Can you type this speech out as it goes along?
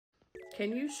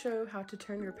Can you show how to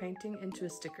turn your painting into a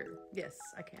sticker? Yes,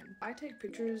 I can. I take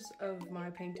pictures of my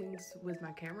paintings with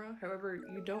my camera. However,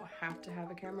 you don't have to have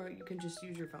a camera. You can just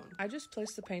use your phone. I just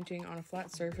place the painting on a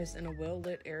flat surface in a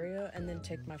well-lit area and then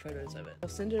take my photos of it. I'll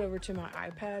send it over to my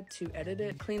iPad to edit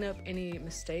it, clean up any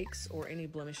mistakes or any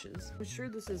blemishes. I'm sure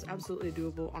this is absolutely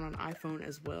doable on an iPhone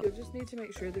as well. You'll just need to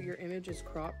make sure that your image is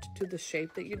cropped to the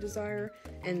shape that you desire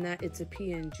and that it's a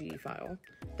PNG file.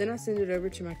 Then I send it over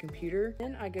to my computer.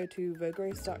 Then I go to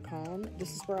vograce.com. This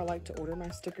is where I like to order my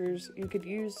stickers. You could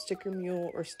use Sticker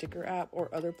Mule or Sticker App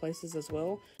or other places as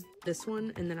well. This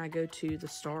one, and then I go to the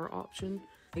star option.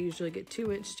 I usually get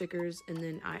 2-inch stickers, and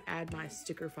then I add my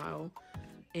sticker file,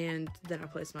 and then I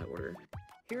place my order.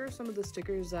 Here are some of the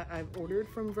stickers that I've ordered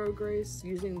from Vograce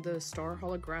using the star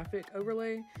holographic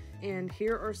overlay, and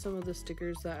here are some of the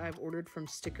stickers that I've ordered from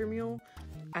Sticker Mule.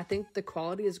 I think the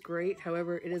quality is great,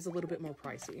 however, it is a little bit more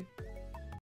pricey.